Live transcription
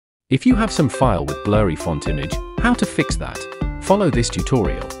If you have some file with blurry font image, how to fix that? Follow this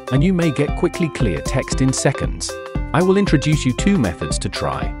tutorial, and you may get quickly clear text in seconds. I will introduce you 2 methods to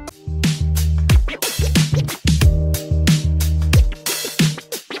try.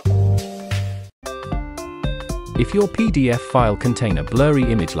 If your PDF file contain a blurry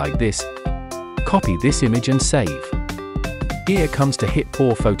image like this, copy this image and save. Here comes to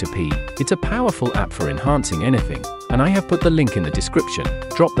HitPaw FotorPea. It's a powerful app for enhancing anything, and I have put the link in the description.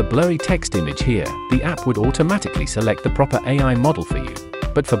 Drop the blurry text image here. The app would automatically select the proper AI model for you.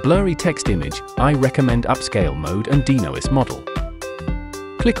 But for blurry text image, I recommend upscale mode and denoise model.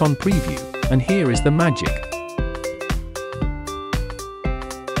 Click on preview, and here is the magic.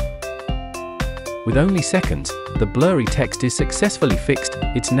 With only seconds, the blurry text is successfully fixed.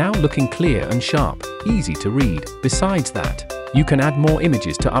 It's now looking clear and sharp, easy to read. Besides that, you can add more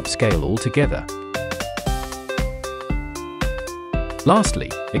images to upscale altogether.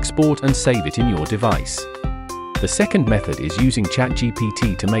 Lastly, export and save it in your device. The second method is using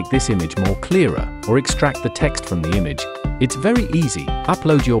ChatGPT to make this image more clearer or extract the text from the image. It's very easy.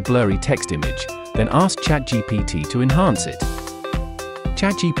 Upload your blurry text image, then ask ChatGPT to enhance it.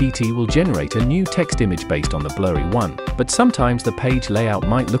 ChatGPT will generate a new text image based on the blurry one, but sometimes the page layout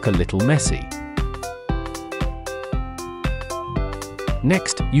might look a little messy.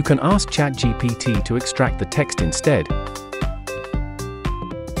 Next, you can ask ChatGPT to extract the text instead.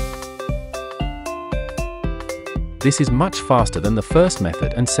 This is much faster than the first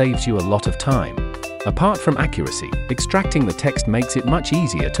method and saves you a lot of time. Apart from accuracy, extracting the text makes it much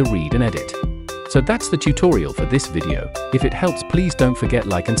easier to read and edit. So that's the tutorial for this video. If it helps, please don't forget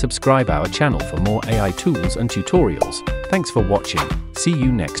like and subscribe our channel for more AI tools and tutorials. Thanks for watching. See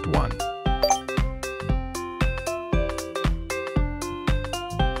you next one.